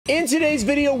In today's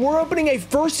video, we're opening a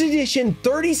first edition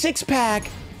 36 pack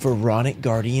Pharaonic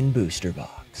Guardian booster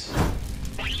box.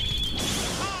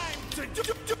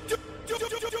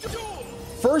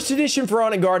 First edition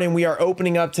Pharaonic Guardian we are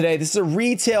opening up today. This is a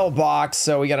retail box,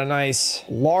 so we got a nice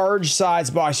large size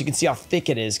box. You can see how thick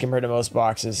it is compared to most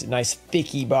boxes. Nice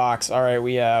thicky box. All right,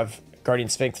 we have Guardian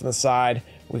Sphinx on the side.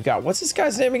 We've got, what's this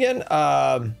guy's name again?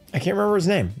 I can't remember his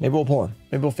name. Maybe we'll pull him.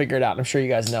 Maybe we'll figure it out. I'm sure you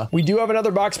guys know. We do have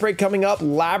another box break coming up.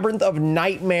 Labyrinth of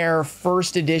Nightmare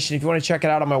first edition. If you want to check it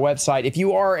out on my website. If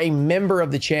you are a member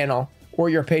of the channel or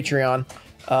your Patreon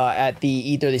at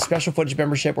either the special footage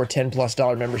membership or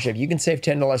 $10+ membership, you can save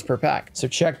 $10 per pack. So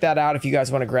check that out if you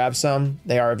guys want to grab some.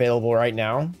 They are available right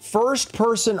now. First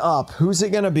person up. Who's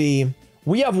it going to be?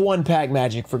 We have one pack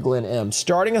magic for Glenn M.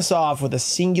 Starting us off with a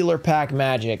singular pack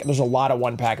magic. There's a lot of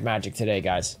one pack magic today,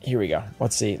 guys. Here we go.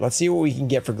 Let's see. Let's see what we can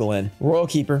get for Glenn. Royal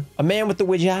Keeper, a man with the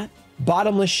widget,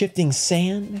 bottomless shifting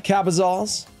sand,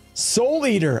 Cabazals, Soul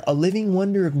Eater, a living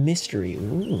wonder of mystery.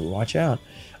 Ooh, watch out.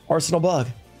 Arsenal Bug,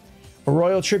 a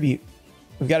royal tribute.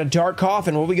 We've got a dark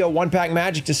coffin. Will we go one pack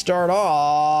magic to start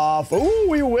off? Ooh,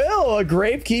 we will. A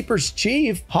Gravekeeper's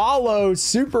Chief, hollow,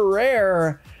 super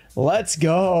rare. Let's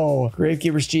go.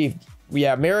 Gravekeeper's Chief.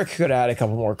 Yeah, Merrick could have had a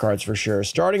couple more cards for sure.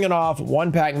 Starting it off,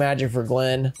 one pack magic for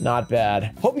Glenn. Not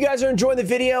bad. Hope you guys are enjoying the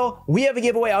video. We have a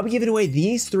giveaway. I'll be giving away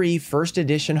these 3 first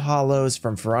edition hollows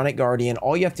from Pharaonic Guardian.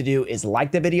 All you have to do is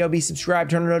like the video, be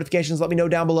subscribed, turn on notifications. Let me know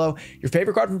down below your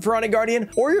favorite card from Pharaonic Guardian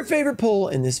or your favorite pull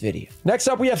in this video. Next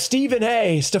up, we have Stephen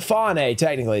A. Stefan A.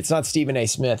 Technically, it's not Stephen A.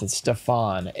 Smith. It's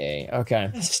Stefan A.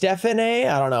 Okay. Stefan A.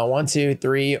 I don't know. 1, 2,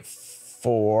 3,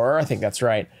 4. I think that's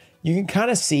right. You can kind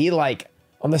of see, like,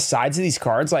 on the sides of these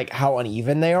cards, like, how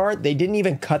uneven they are. They didn't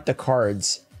even cut the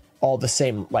cards all the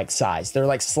same, like, size. They're,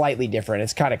 like, slightly different.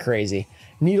 It's kind of crazy.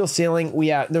 Needle Sealing.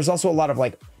 There's also a lot of,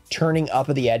 like, turning up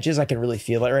of the edges. I can really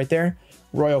feel it right there.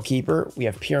 Royal Keeper. We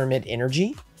have Pyramid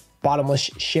Energy.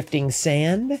 Bottomless Shifting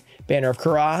Sand. Banner of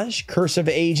Courage. Curse of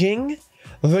Aging.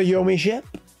 The Yomi Ship.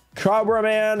 Cobra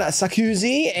Man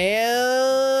Sakuzi.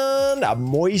 And a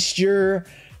Moisture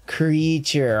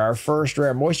Creature. Our first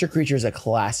rare Moisture Creature is a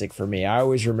classic for me. I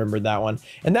always remembered that one.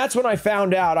 And that's when I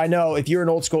found out. I know if you're an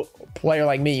old school player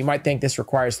like me, you might think this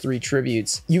requires 3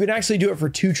 tributes. You can actually do it for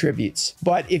 2 tributes.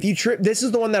 But if you this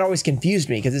is the one that always confused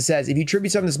me, because it says if you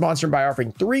tribute summon this monster by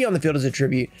offering 3 on the field as a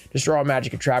tribute, destroy all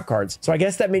magic and trap cards. So I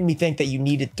guess that made me think that you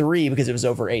needed 3 because it was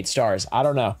over 8 stars. I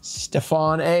don't know.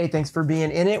 Stefan A, thanks for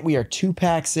being in it. We are 2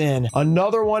 packs in.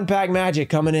 Another 1 pack magic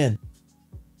coming in.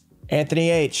 Anthony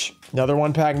H, another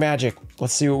 1 pack magic.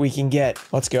 Let's see what we can get.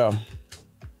 Let's go.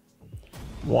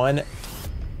 1.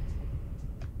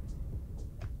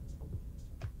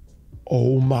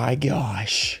 Oh my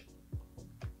gosh.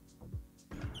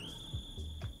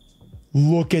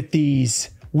 Look at these.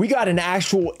 We got an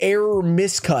actual error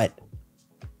miscut.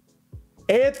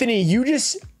 Anthony, you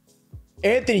just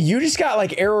got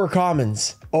like error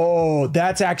commons. Oh,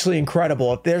 that's actually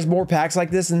incredible. If there's more packs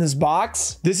like this in this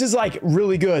box, this is like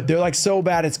really good. They're like so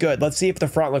bad it's good. Let's see if the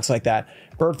front looks like that.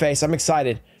 Birdface, I'm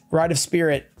excited. Ride of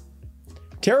Spirit.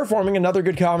 Terraforming, another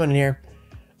good common in here.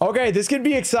 Okay, this could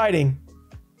be exciting.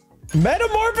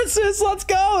 Metamorphosis, let's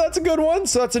go. That's a good one.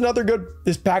 So that's another good,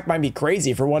 this pack might be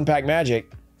crazy for 1 pack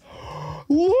magic.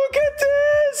 Look at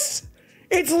this.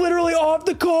 It's literally off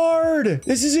the card.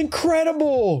 This is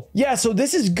incredible. Yeah, so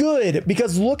this is good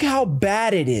because look how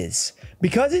bad it is.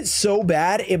 Because it's so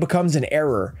bad, it becomes an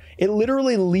error. It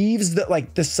literally leaves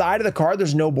the side of the card,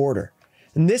 there's no border.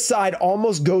 And this side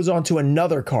almost goes onto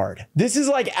another card. This is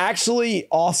like actually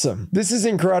awesome. This is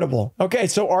incredible. Okay,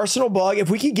 so Arsenal Bug, if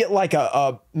we could get like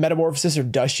a Metamorphosis or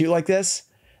Dust Shoot like this,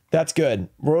 that's good.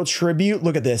 Royal Tribute,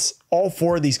 look at this. All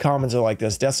 4 of these commons are like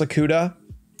this. Deslakuta.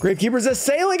 Gravekeeper's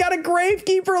Assailant got a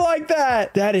Gravekeeper like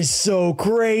that. That is so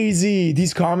crazy.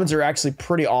 These commons are actually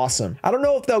pretty awesome. I don't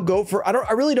know if they'll go for,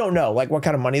 I really don't know like what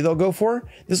kind of money they'll go for.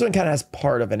 This one kind of has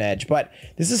part of an edge, but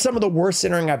this is some of the worst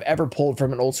centering I've ever pulled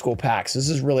from an old school pack. So this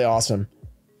is really awesome.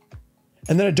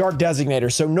 And then a Dark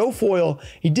Designator. So no foil.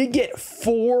 He did get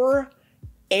 4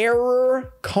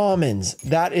 error commons.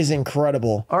 That is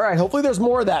incredible. All right, hopefully there's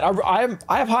more of that. I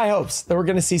have high hopes that we're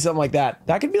gonna see something like that.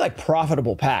 That could be like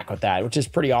profitable pack with that, which is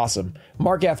pretty awesome.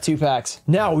 Mark F 2 packs.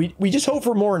 Now we just hope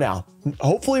for more now.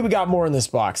 Hopefully we got more in this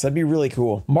box. That'd be really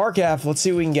cool. Mark F, let's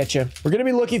see what we can get you. We're gonna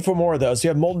be looking for more of those. We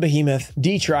have Molten Behemoth,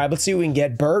 D-Tribe. Let's see what we can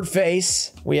get.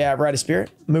 Birdface. We have Rite of Spirit,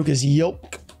 Mooka's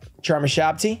Yilk,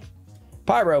 Charmashabti,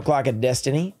 Pyro Clock of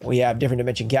Destiny. We have Different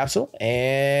Dimension Capsule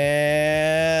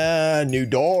and New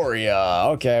Doria.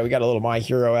 Okay, we got a little My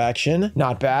Hero action.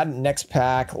 Not bad. Next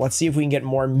pack. Let's see if we can get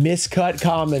more miscut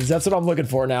commons. That's what I'm looking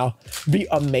for now. It'd be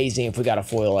amazing if we got a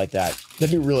foil like that.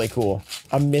 That'd be really cool.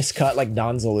 A miscut like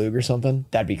Don Zalug or something.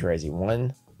 That'd be crazy.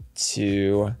 1,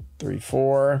 2, 3,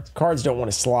 4. Cards don't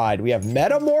want to slide. We have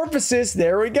Metamorphosis.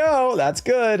 There we go. That's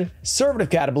good. Servative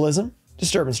Catabolism.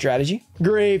 Disturbance Strategy.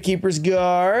 Gravekeeper's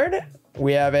Guard.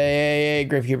 We have a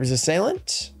Gravekeeper's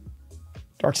Assailant.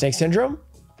 Dark Snake Syndrome.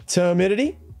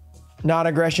 Timidity.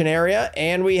 Non-aggression area.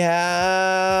 And we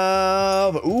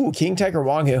have, ooh, King Tiger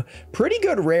Wanghu. Pretty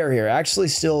good rare here. Actually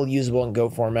still usable in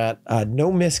GOAT format.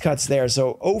 No miscuts there.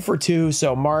 So 0 for 2.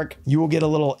 So Mark, you will get a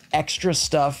little extra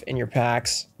stuff in your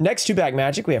packs. Next 2-pack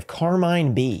magic, we have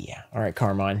Carmine B. All right,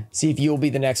 Carmine. See if you'll be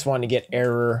the next one to get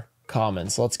error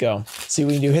commons. Let's go. See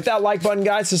what we can do. Hit that like button,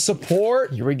 guys, to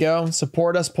support. Here we go.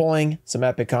 Support us pulling some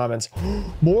epic commons.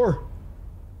 More.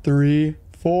 3,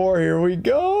 4. Here we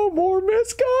go. More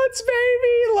miscuts,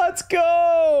 baby. Let's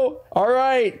go. All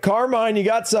right, Carmine, you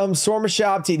got some Swarm of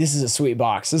Shabti. This is a sweet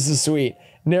box. This is sweet.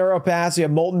 Narrow Pass. We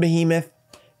have Molten Behemoth,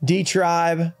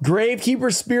 D-Tribe,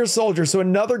 Gravekeeper Spear Soldier. So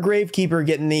another Gravekeeper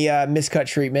getting the miscut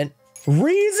treatment.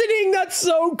 Reasoning, that's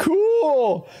so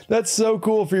cool. That's so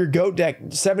cool for your GOAT deck.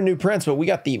 7 new prints, but we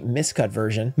got the miscut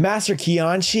version. Master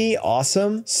Kianchi,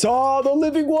 awesome. Saw the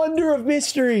living wonder of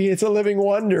mystery. It's a living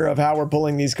wonder of how we're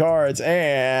pulling these cards.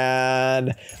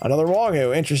 And another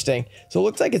Wanghu, interesting. So it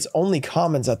looks like it's only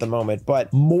commons at the moment,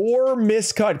 but more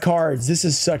miscut cards. This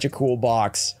is such a cool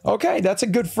box. Okay, that's a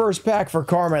good first pack for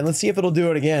Carmine. Let's see if it'll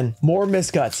do it again. More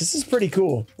miscuts. This is pretty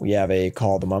cool. We have a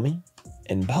Call the Mummy.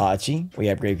 In Pachi, we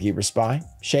have Gravekeeper Spy.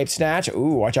 Shape Snatch.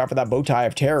 Ooh, watch out for that Bow Tie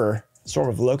of Terror. Storm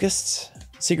of Locusts.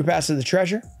 Secret Pass to the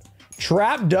Treasure.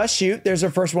 Trap Dust Shoot. There's our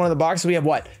first one in the box. We have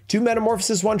what? 2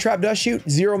 Metamorphosis, 1 Trap Dust Shoot,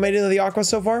 0 made into the Aqua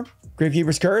so far.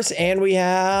 Gravekeeper's Curse, and we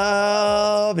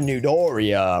have New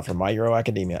Doria from My Hero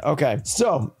Academia. Okay,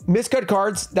 so miscut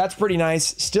cards, that's pretty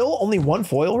nice. Still only 1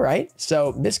 foil, right?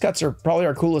 So miscuts are probably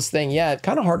our coolest thing yet.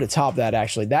 Kind of hard to top that,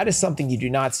 actually. That is something you do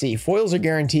not see. Foils are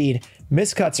guaranteed.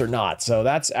 Miscuts are not, so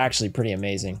that's actually pretty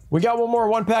amazing. We got one more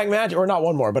 1-pack magic, or not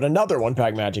one more, but another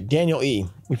 1-pack magic. Daniel E.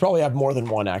 We probably have more than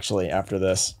one, actually, after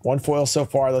this. 1 foil so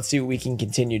far. Let's see what we can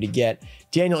continue to get.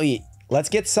 Daniel E. Let's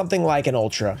get something like an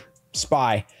Ultra.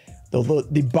 Spy.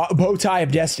 The Bow Tie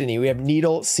of Destiny. We have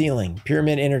Needle Ceiling,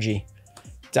 Pyramid Energy,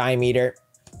 Diameter,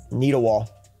 Needle Wall,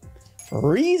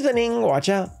 Reasoning. Watch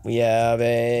out. We have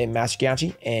a Master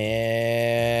Kianchi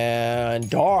and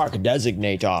Dark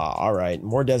Designator. All right,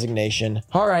 more designation.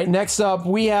 All right, next up,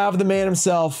 we have the man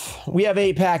himself. We have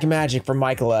 8-pack magic from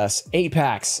Michael S. 8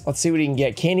 packs. Let's see what he can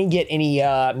get. Can he get any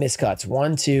miscuts?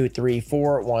 1, 2, 3,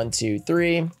 4. 1, 2,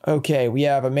 3. Okay, we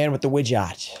have a man with the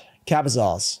Widget.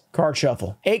 Cabazals, Card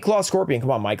Shuffle, 8 Claw Scorpion. Come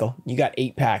on, Michael. You got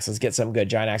 8 packs. Let's get something good.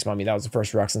 Giant Axe Mummy. That was the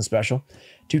first Ruxin special.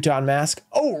 Teuton Mask.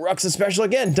 Oh, Ruxin special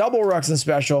again. Double Ruxin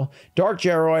special. Dark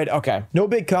Geroid. Okay. No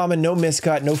big common, no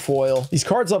miscut, no foil. These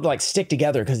cards love to like stick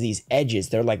together because these edges,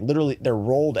 they're like literally, they're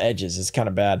rolled edges. It's kind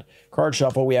of bad. Card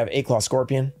Shuffle. We have 8 Claw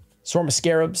Scorpion, Swarm of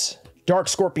Scarabs, Dark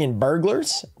Scorpion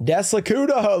Burglars,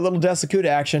 Deslacuda. A little Deslacuda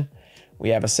action. We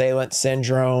have Assailant,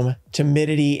 Syndrome,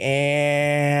 Timidity,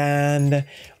 and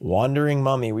Wandering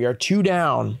Mummy. We are 2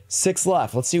 down, 6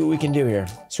 left. Let's see what we can do here.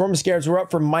 Swarm of Scarabs, we're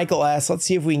up for Michael S. Let's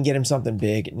see if we can get him something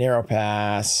big. Narrow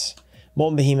Pass,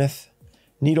 Molten Behemoth,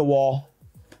 Needle Wall,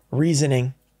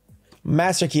 Reasoning,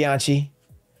 Master Kianchi,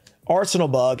 Arsenal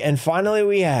Bug, and finally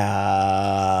we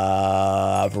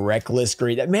have Reckless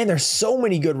Greed. Man, there's so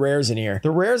many good rares in here.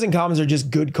 The rares and commons are just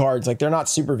good cards. Like, they're not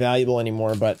super valuable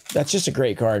anymore, but that's just a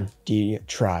great card.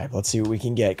 D-Tribe. Let's see what we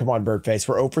can get. Come on, Birdface.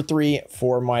 We're 0 for 3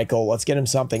 for Michael. Let's get him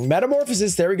something.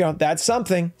 Metamorphosis. There we go. That's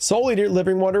something. Soul Eater,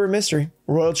 Living Wonder of Mystery.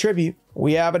 Royal Tribute.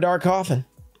 We have a Dark Coffin.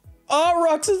 Oh,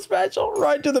 Ruxin special,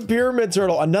 right to the Pyramid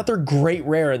Turtle. Another great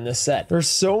rare in this set. There's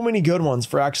so many good ones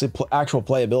for actual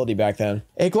playability back then.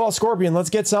 8 Claw Scorpion, let's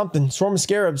get something. Swarm of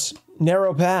Scarabs,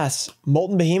 Narrow Pass,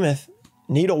 Molten Behemoth,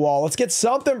 Needle Wall. Let's get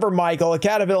something for Michael. A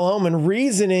Cataville Omen,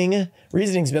 Reasoning.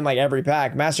 Reasoning's been like every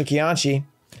pack. Master Kianchi,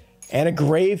 and a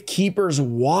Gravekeeper's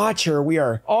Watcher. We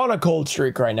are on a cold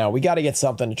streak right now. We got to get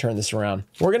something to turn this around.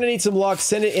 We're going to need some luck.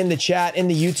 Send it in the chat, in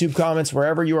the YouTube comments,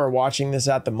 wherever you are watching this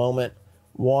at the moment.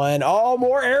 Oh,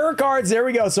 more error cards. There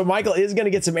we go. So Michael is going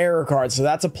to get some error cards. So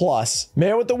that's a plus.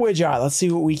 Man with the Widget. Let's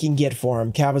see what we can get for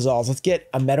him. Cabazals. Let's get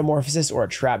a Metamorphosis or a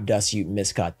Trap Dust Shoot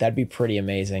miscut. That'd be pretty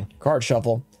amazing. Card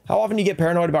Shuffle. How often do you get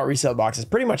paranoid about resale boxes?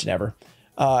 Pretty much never.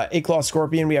 8 Claw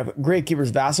Scorpion. We have Gravekeeper's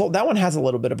Vassal. That one has a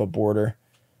little bit of a border.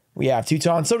 We have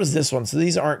Teuton. So does this one. So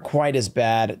these aren't quite as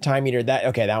bad. Time Eater.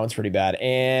 Okay, that one's pretty bad.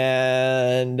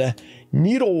 And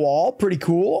Needle Wall. Pretty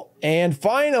cool. And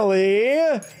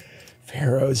finally,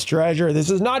 Pharaoh's Treasure. This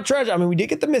is not treasure. I mean, we did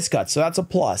get the miscut, so that's a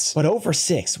plus. But 0 for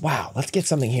 6. Wow, let's get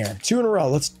something here. 2 in a row.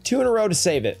 Let's 2 in a row to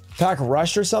save it. Pack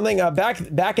rushed or something.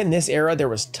 Back in this era, there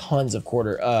was tons of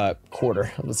quarter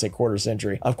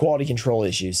century of quality control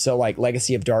issues. So like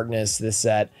Legacy of Darkness, this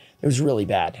set, it was really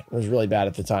bad. It was really bad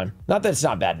at the time. Not that it's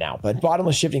not bad now, but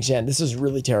Bottomless Shifting Sand, this is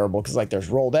really terrible because like there's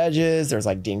rolled edges, there's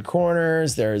like dinged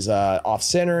corners, there's off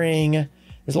centering.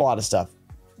 There's a lot of stuff.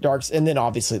 Darks, and then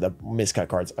obviously the miscut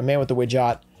cards. A Man with the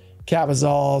Widjot,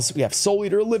 Cabazals. We have Soul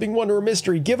Eater, Living Wonder of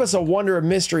Mystery. Give us a Wonder of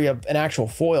Mystery of an actual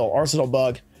foil. Arsenal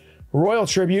Bug, Royal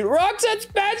Tribute, Roxette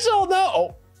Special.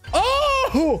 No,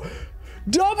 oh,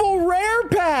 double rare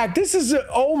pack. This is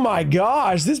oh my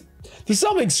gosh. There's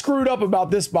something screwed up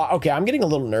about this box. Okay, I'm getting a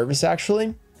little nervous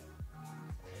actually.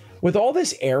 With all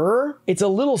this error, it's a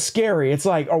little scary. It's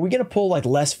like, are we gonna pull like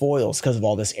less foils because of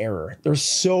all this error? There's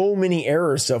so many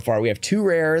errors so far. We have 2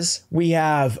 rares. We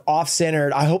have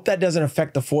off-centered. I hope that doesn't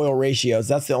affect the foil ratios.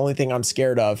 That's the only thing I'm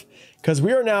scared of. Because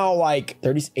we are now like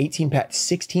 18 pack,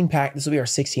 16 pack. This will be our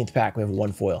 16th pack. We have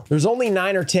 1 foil. There's only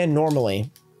 9 or 10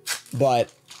 normally,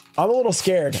 but I'm a little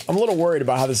scared. I'm a little worried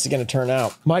about how this is going to turn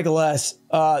out. Michael S.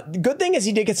 The good thing is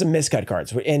he did get some miscut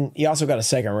cards, and he also got a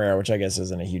second rare, which I guess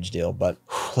isn't a huge deal, but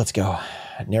let's go.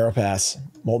 Narrow Pass,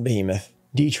 Mold Behemoth,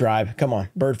 D-Tribe, come on,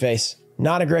 Birdface,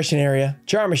 Non-Aggression Area,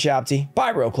 Charmashopti,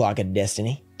 Pyro Clock of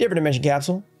Destiny, Different Dimension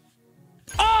Capsule.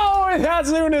 Oh, and as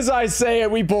soon as I say it,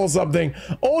 we pull something.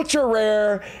 Ultra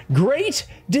Rare, Great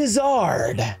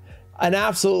Dizard. An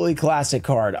absolutely classic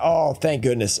card. Oh, thank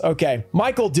goodness. Okay,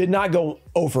 Michael did not go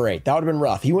 0 for 8. That would have been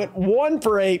rough. He went 1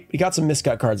 for 8. He got some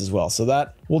miscut cards as well, so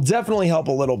that will definitely help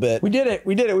a little bit. We did it.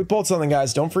 We did it. We pulled something,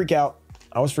 guys. Don't freak out.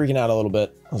 I was freaking out a little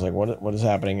bit. I was like, what is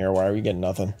happening here? Why are we getting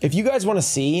nothing? If you guys want to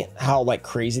see how like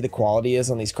crazy the quality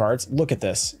is on these cards, look at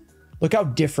this. Look how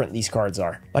different these cards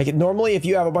are. Like normally, if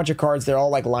you have a bunch of cards, they're all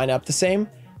like line up the same.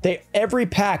 Every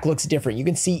pack looks different. You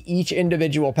can see each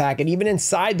individual pack, and even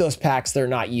inside those packs, they're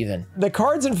not even. The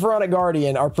cards in Pharaonic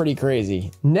Guardian are pretty crazy.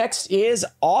 Next is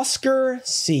Oscar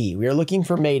C. We are looking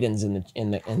for maidens in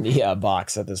the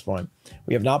box at this point.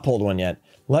 We have not pulled one yet.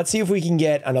 Let's see if we can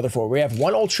get another foil. We have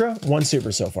 1 Ultra, 1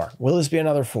 Super so far. Will this be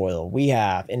another foil? We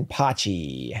have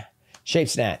Inpachi, Shape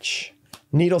Snatch,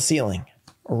 Needle Ceiling,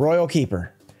 Royal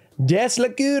Keeper,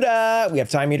 Deslacuda. We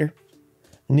have Time Eater,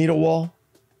 Needle Wall,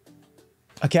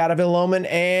 a Caterpillar Omen,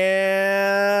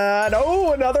 and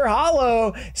oh, another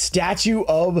holo Statue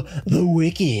of the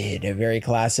Wicked. Very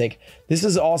classic. This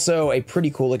is also a pretty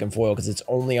cool looking foil because it's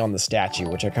only on the statue,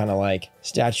 which I kind of like.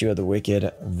 Statue of the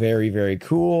Wicked. Very, very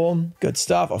cool. Good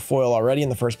stuff. A foil already in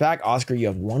the first pack. Oscar, you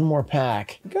have 1 more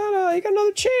pack. You got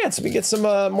another chance. We get some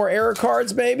more error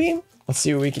cards, maybe. Let's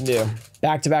see what we can do.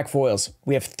 Back-to-back foils.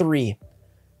 We have 3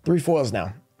 foils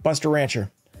now. Buster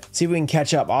Rancher. See if we can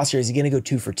catch up. Oscar, is he going to go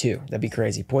 2 for 2? That'd be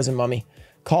crazy. Poison Mummy,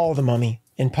 Call of the Mummy,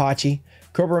 Inpachi,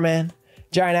 Cobra Man,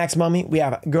 Giant Axe Mummy. We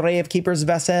have Gravekeeper's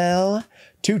Vessel,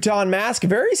 Teuton Mask,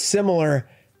 very similar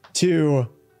to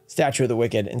Statue of the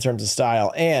Wicked in terms of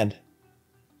style, and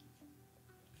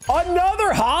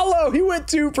another holo. He went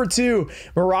 2 for 2.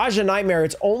 Mirage of Nightmare.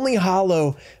 It's only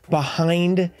holo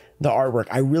behind the artwork.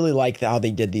 I really like how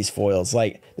they did these foils.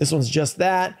 Like this one's just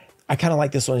that. I kind of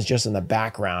like this one's just in the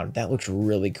background. That looks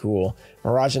really cool.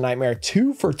 Mirage of Nightmare,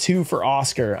 2 for 2 for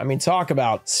Oscar. I mean, talk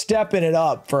about stepping it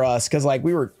up for us, because like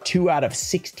we were 2 out of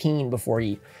 16 before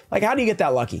he, like how do you get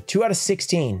that lucky? 2 out of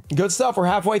 16. Good stuff. We're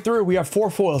halfway through. We have 4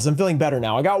 foils. I'm feeling better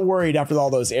now. I got worried after all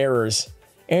those errors.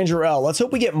 Andrew L. Let's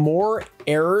hope we get more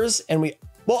errors and we,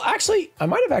 well, actually, I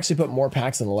might have actually put more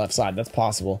packs on the left side. That's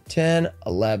possible. 10,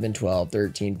 11, 12,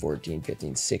 13, 14,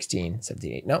 15, 16,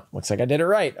 17, 8. Nope, looks like I did it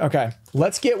right. Okay,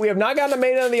 let's get, we have not gotten a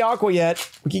Maiden of the Aqua yet.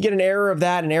 We could get an error of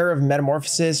that, an error of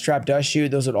Metamorphosis, Trap Dust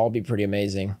Shoot. Those would all be pretty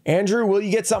amazing. Andrew, will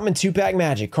you get something in 2-pack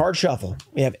Magic? Card Shuffle.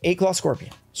 We have 8 Claw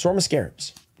Scorpion, Swarm of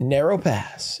Scarabs, Narrow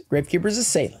Pass, Gravekeeper's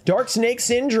Assailant, Dark Snake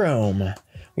Syndrome.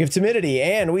 We have Timidity,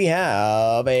 and we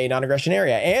have a Non-Aggression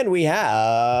Area, and we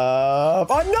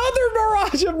have another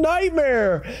Mirage of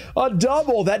Nightmare, a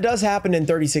double. That does happen in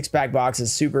 36-pack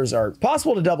boxes. Supers are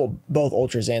possible to double both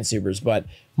Ultras and Supers, but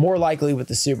more likely with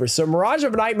the Supers. So Mirage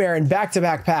of Nightmare in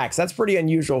back-to-back packs. That's pretty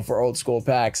unusual for old school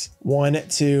packs. 1,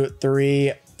 2,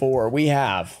 3, 4. We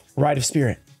have Rite of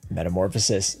Spirit,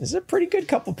 Metamorphosis. This is a pretty good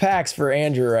couple packs for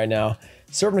Andrew right now.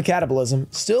 Servant of Catabolism.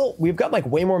 Still, we've got like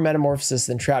way more Metamorphosis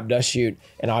than Trap Dust Shoot,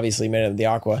 and obviously Maiden of the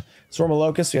Aqua. Swarm of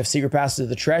Locust, we have Secret Passage to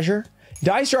the Treasure,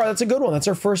 Dice jar, that's a good one. That's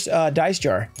our first dice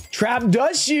jar. Trap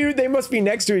Dust Shoot, they must be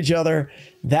next to each other.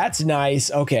 That's nice.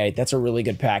 Okay, that's a really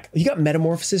good pack. You got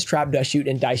Metamorphosis, Trap Dust Shoot,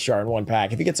 and Dice Jar in one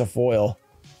pack. If he gets a foil.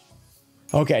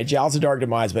 Okay, Jowls of Dark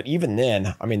Demise, but even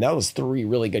then, I mean, that was 3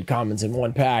 really good commons in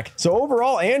one pack. So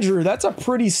overall, Andrew, that's a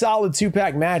pretty solid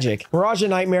 2-pack Magic. Mirage of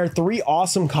Nightmare, 3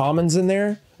 awesome commons in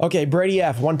there. Okay, Brady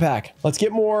F, 1 pack. Let's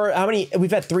get more. How many? We've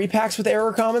had 3 packs with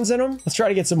error commons in them. Let's try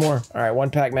to get some more. All right, 1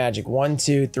 pack Magic. 1,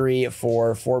 2, 3,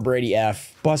 4. 4 Brady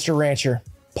F. Buster Rancher.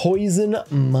 Poison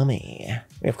Mummy.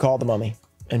 We have Call the Mummy.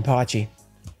 And Pachi.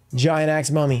 Giant Axe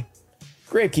Mummy.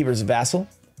 Gravekeeper's Vassal.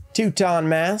 Teuton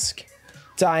Mask.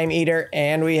 Time Eater,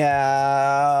 and we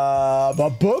have a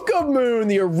Book of Moon,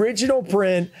 the original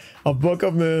print of Book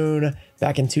of Moon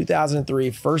back in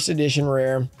 2003, first edition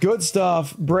rare. Good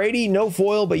stuff. Brady, no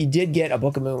foil, but you did get a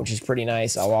Book of Moon, which is pretty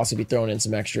nice. I'll also be throwing in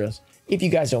some extras if you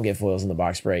guys don't get foils in the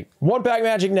box break. 1-pack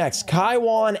Magic next.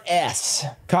 Kaiwan S.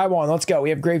 Kaiwan, let's go.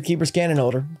 We have Gravekeeper's Cannon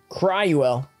Holder,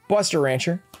 Cryuel, Buster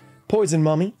Rancher, Poison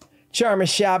Mummy, Charm of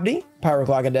Shabdi,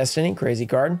 Pyroclock of Destiny, crazy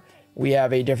card. We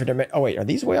have a different, oh wait, are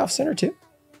these way off center too?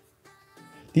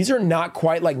 These are not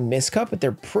quite like miscut, but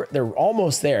they're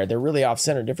almost there. They're really off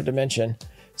center, different dimension.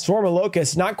 Swarm of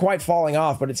Locusts, not quite falling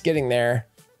off, but it's getting there.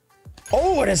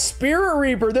 Oh, and a Spirit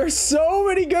Reaper. There's so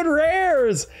many good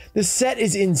rares. This set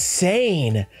is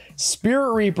insane.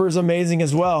 Spirit Reaper is amazing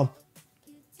as well.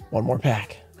 1 more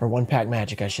pack, or 1-pack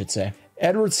Magic, I should say.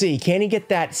 Edward C. Can he get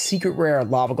that secret rare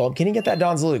Lava Golem? Can he get that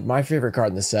Don's Luke? My favorite card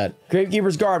in the set.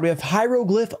 Gravekeeper's Guard. We have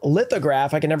Hieroglyph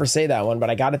Lithograph. I can never say that one, but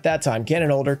I got it that time.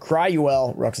 Cannon Holder.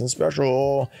 Cryuel. Ruxin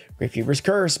Special. Gravekeeper's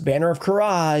Curse. Banner of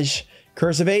Courage.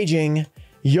 Curse of Aging.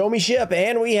 Yomi Ship.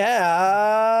 And we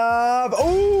have...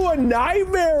 oh, a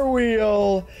Nightmare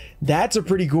Wheel. That's a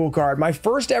pretty cool card. My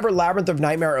first ever Labyrinth of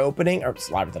Nightmare opening. Or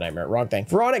Labyrinth of Nightmare. Wrong thing.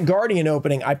 Pharaonic Guardian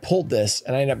opening. I pulled this,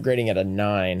 and I ended up grading it a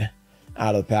 9.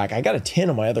 Out of the pack. I got a 10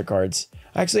 on my other cards.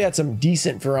 I actually had some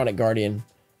decent Pharaonic Guardian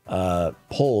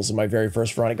pulls in my very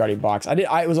first Pharaonic Guardian box.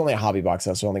 It was only a hobby box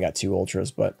though, so I only got 2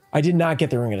 ultras, but I did not get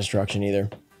the Ring of Destruction either.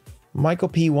 Michael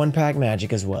P 1-pack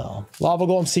Magic as well. Lava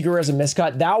Golem Secret Rares and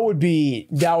Miscut. That would be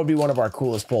one of our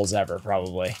coolest pulls ever,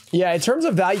 probably. Yeah, in terms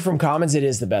of value from commons, it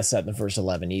is the best set in the first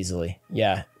 11 easily.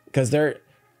 Yeah, because they're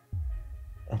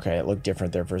okay. It looked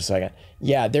different there for a second.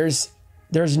 Yeah, there's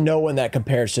no one that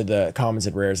compares to the commons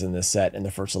and rares in this set in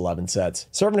the first 11 sets.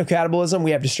 Servant of Cannibalism,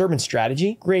 we have Disturbance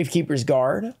Strategy, Gravekeeper's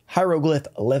Guard, Hieroglyph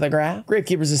Lithograph,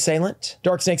 Gravekeeper's Assailant,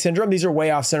 Dark Snake Syndrome. These are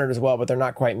way off-centered as well, but they're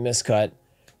not quite miscut.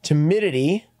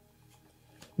 Timidity,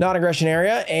 Non-Aggression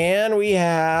Area, and we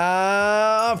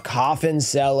have Coffin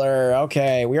Cellar.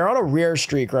 Okay, we are on a rare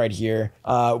streak right here.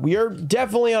 We are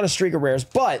definitely on a streak of rares,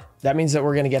 but that means that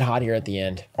we're going to get hot here at the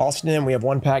end. Austin, we have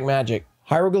 1-pack Magic.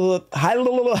 Hieroglyph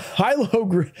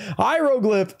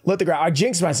Lithograph. I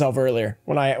jinxed myself earlier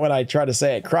when I tried to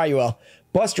say it. Cryuel,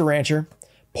 Buster Rancher,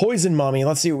 Poison Mummy.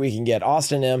 Let's see what we can get.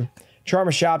 Austin M, Charm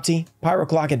of Shabti,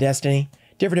 Pyroclock of Destiny,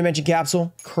 Different Dimension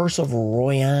Capsule, Curse of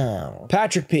Royale.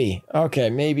 Patrick P. Okay,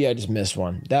 maybe I just missed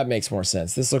one. That makes more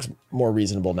sense. This looks more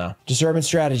reasonable now. Disturbance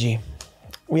Strategy.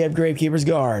 We have Gravekeeper's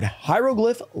Guard,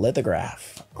 Hieroglyph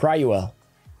Lithograph, Cryuel,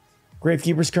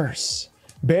 Gravekeeper's Curse,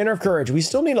 Banner of Courage. We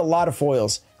still need a lot of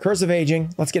foils. Curse of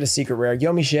Aging. Let's get a secret rare.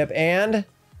 Yomi Ship and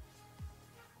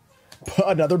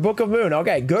another Book of Moon.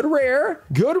 Okay, good rare,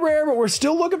 but we're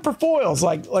still looking for foils.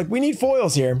 Like we need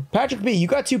foils here. Patrick B, you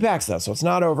got 2 packs though, so it's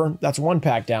not over. That's 1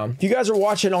 pack down. If you guys are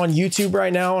watching on YouTube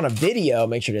right now on a video,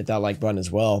 make sure to hit that like button as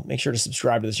well. Make sure to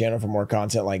subscribe to the channel for more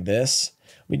content like this.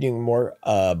 We'll be doing more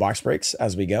box breaks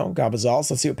as we go. Gabazals.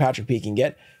 Let's see what Patrick P can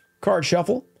get. Card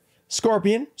Shuffle.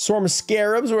 Scorpion, Swarm of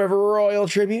Scarabs, we have a Royal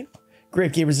Tribute,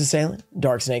 Gravekeeper's Assailant,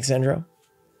 Dark Snake Syndrome,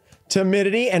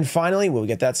 Timidity, and finally, we'll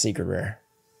get that secret rare.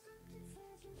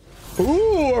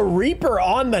 Ooh, a Reaper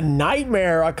on the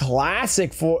Nightmare, a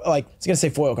classic, I was gonna say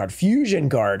foil card, fusion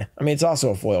card. I mean, it's also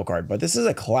a foil card, but this is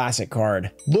a classic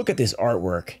card. Look at this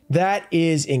artwork. That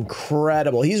is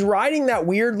incredible. He's riding that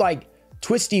weird, like,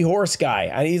 twisty horse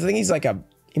guy. I think he's like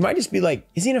he might just be like,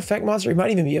 is he an effect monster? He might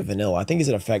even be a vanilla. I think he's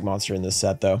an effect monster in this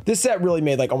set though. This set really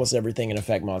made like almost everything an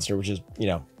effect monster, which is, you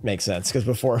know, makes sense because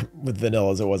before with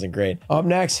vanillas, it wasn't great. Up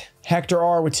next, Hector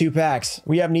R with 2 packs.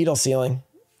 We have Needle Sealing,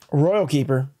 Royal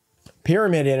Keeper,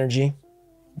 Pyramid Energy,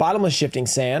 Bottomless Shifting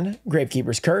Sand,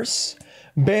 Gravekeeper's Curse,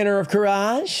 Banner of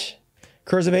Courage,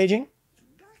 Curse of Aging,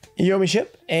 Yomi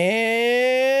Ship,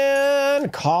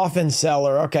 and Coffin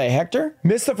Cellar. Okay, Hector,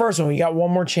 missed the first one. We got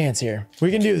 1 more chance here. We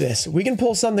can do this. We can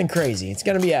pull something crazy. It's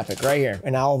going to be epic right here.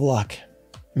 An Owl of Luck.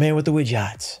 Man with the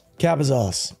Widgets.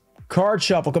 Cabazals. Card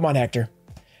Shuffle. Come on, Hector.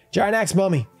 Giant Axe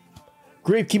Mummy.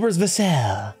 Gravekeeper's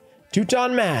Vassal.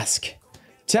 Teuton Mask.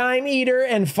 Time Eater,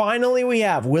 and finally we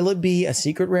have, will it be a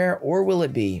secret rare or will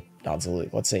it be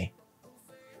non-salute? Let's see.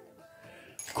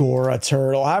 Gora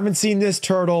Turtle. I haven't seen this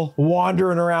turtle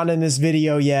wandering around in this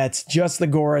video yet. Just the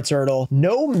Gora Turtle.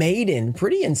 No Maiden.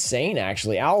 Pretty insane,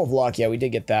 actually. Owl of Luck. Yeah, we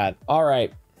did get that. All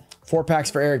right. 4 packs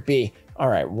for Eric B. All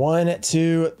right. 1,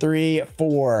 2, 3,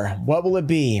 4. What will it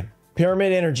be?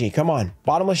 Pyramid Energy. Come on.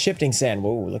 Bottomless Shifting Sand.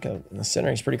 Whoa, look at the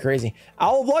centering. It's pretty crazy.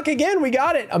 Owl of Luck again. We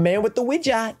got it. A Man with the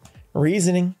Widget.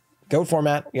 Reasoning. Goat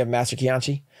format. We have Master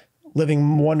Kianchi.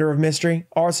 Living Wonder of Mystery.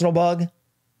 Arsenal Bug.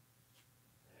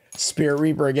 Spirit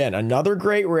Reaper again. Another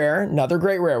great rare. Another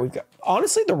great rare. We've got,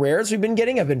 honestly, the rares we've been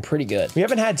getting have been pretty good. We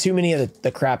haven't had too many of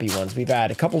the crappy ones. We've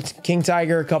had a couple King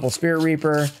Tiger, a couple Spirit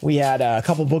Reaper. We had a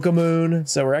couple Book of Moon.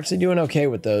 So we're actually doing okay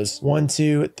with those. 1,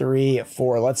 2, 3,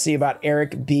 4. Let's see about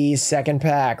Eric B's second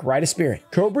pack. Rite of Spirit.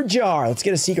 Cobra Jar. Let's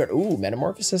get a secret. Ooh,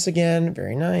 Metamorphosis again.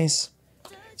 Very nice.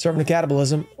 Servant of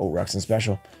Cannibalism. Oh, Ruxin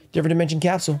Special. Different Dimension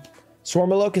Capsule.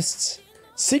 Swarm of Locusts.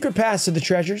 Secret Pass to the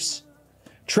Treasures.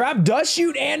 Trap Dust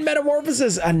Shoot and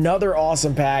Metamorphosis. Another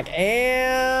awesome pack.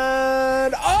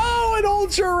 And oh, an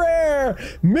ultra rare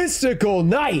Mystical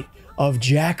Knight of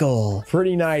Jackal.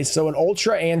 Pretty nice. So an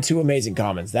ultra and 2 amazing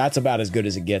commons. That's about as good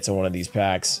as it gets on one of these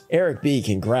packs. Eric B,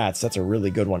 congrats. That's a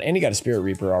really good one. And you got a Spirit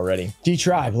Reaper already.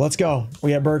 D-Tribe, let's go.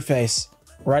 We have Birdface,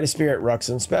 Rite of Spirit,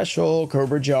 Ruxin Special,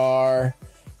 Cobra Jar,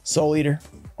 Soul Eater,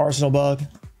 Arsenal Bug,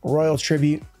 Royal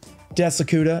Tribute,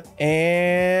 Deslakuta,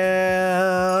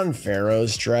 and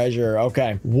Pharaoh's Treasure.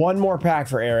 Okay, one more pack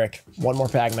for Eric. One more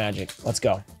pack magic. Let's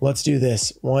go. Let's do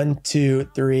this. 1,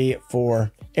 2, 3,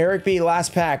 4. Eric B,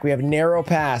 last pack. We have Narrow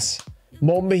Pass,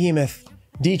 Molten Behemoth,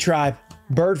 D-Tribe,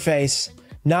 Birdface,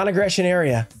 Non-Aggression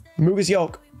Area, Muga's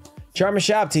Yoke,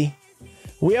 Charmashabti.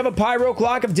 We have a Pyro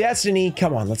Clock of Destiny.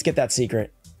 Come on, let's get that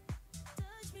secret.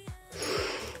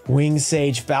 Wing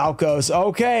Sage Falcos.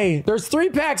 Okay, there's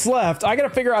 3 packs left. I gotta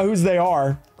figure out whose they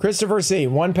are. Christopher C,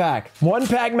 1 pack. 1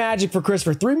 pack magic for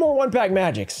Christopher. 3 more 1 pack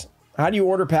magics. How do you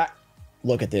order pack?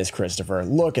 Look at this, Christopher.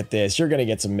 Look at this. You're gonna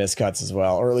get some miscuts as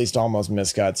well, or at least almost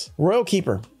miscuts. Royal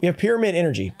Keeper. We have Pyramid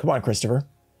Energy. Come on, Christopher.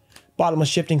 Bottomless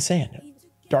Shifting Sand.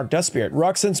 Dark Dust Spirit.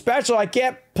 Ruxin Special. I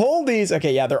can't pull these.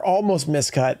 Okay, yeah, they're almost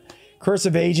miscut. Curse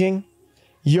of Aging.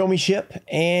 Yomi Ship,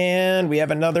 and we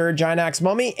have another Giant Axe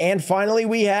Mummy, and finally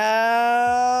we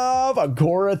have a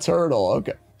Gora Turtle.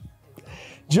 Okay,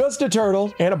 just a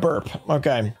turtle and a burp.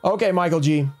 Okay, okay, Michael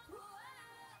G.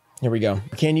 Here we go.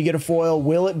 Can you get a foil?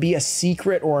 Will it be a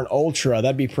secret or an ultra?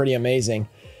 That'd be pretty amazing.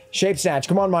 Shape Snatch,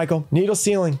 come on, Michael. Needle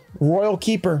Ceiling, Royal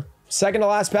Keeper, second to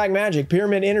last pack magic,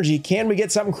 Pyramid Energy. Can we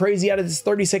get something crazy out of this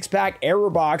 36 pack error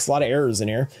box? A lot of errors in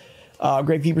here.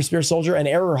 Gravekeeper Spear Soldier, and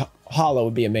Error Hollow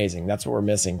would be amazing. That's what we're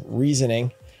missing.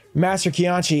 Reasoning, Master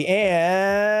Kianchi,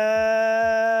 and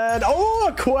oh,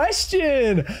 a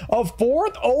question! A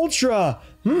 4th Ultra.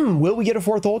 Will we get a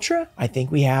 4th Ultra? I think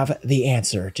we have the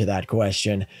answer to that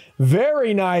question.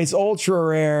 Very nice ultra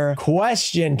rare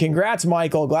question. Congrats,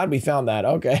 Michael. Glad we found that.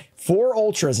 Okay, 4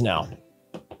 Ultras now.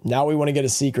 Now we want to get a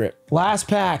secret. Last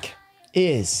pack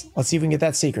is, let's see if we can get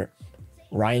that secret.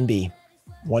 Ryan B.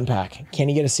 1 pack. Can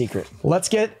you get a secret? Let's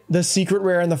get the secret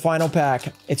rare in the final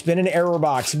pack. It's been an error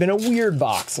box. It's been a weird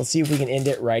box. Let's see if we can end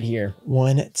it right here.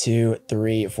 1, 2,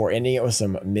 3, 4. Ending it with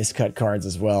some miscut cards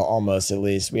as well. Almost, at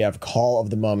least. We have Call of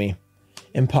the Mummy.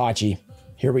 Impachi.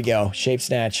 Here we go. Shape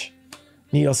Snatch.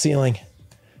 Needle Ceiling.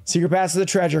 Secret Pass to the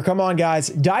Treasure. Come on, guys.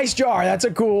 Dice Jar. That's a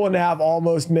cool one to have.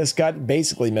 Almost miscut.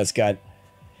 Basically miscut.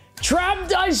 Trap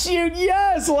Dust Shoot.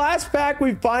 Yes! Last pack,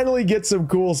 we finally get some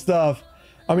cool stuff.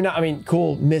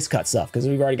 Cool miscut stuff, because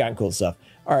we've already gotten cool stuff.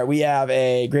 All right, we have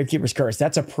a Gravekeeper's Curse.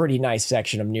 That's a pretty nice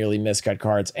section of nearly miscut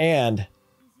cards. And,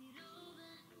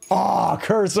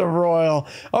 Curse of Royal.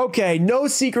 Okay, no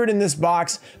secret in this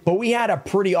box, but we had a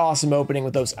pretty awesome opening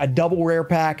with those. A double rare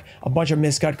pack, a bunch of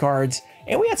miscut cards,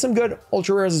 and we had some good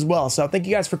ultra rares as well. So thank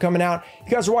you guys for coming out.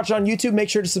 If you guys are watching on YouTube, make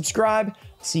sure to subscribe.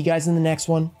 See you guys in the next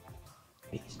one.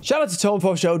 Peace. Shout out to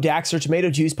Tomefo Show, Daxter, Tomato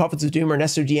Juice, Puffins of Doom,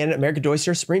 Ernesto Deanna, American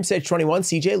Doyster, Supreme Stage 21,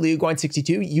 CJ, Liu Guan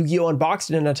 62, Yu-Gi-Oh!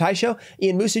 Unboxed, and Natai Show,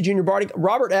 Ian Musa, Jr. Bardic,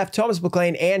 Robert F., Thomas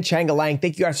McLean, and Changa Lang.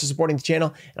 Thank you guys for supporting the channel,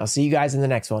 and I'll see you guys in the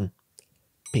next one.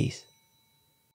 Peace.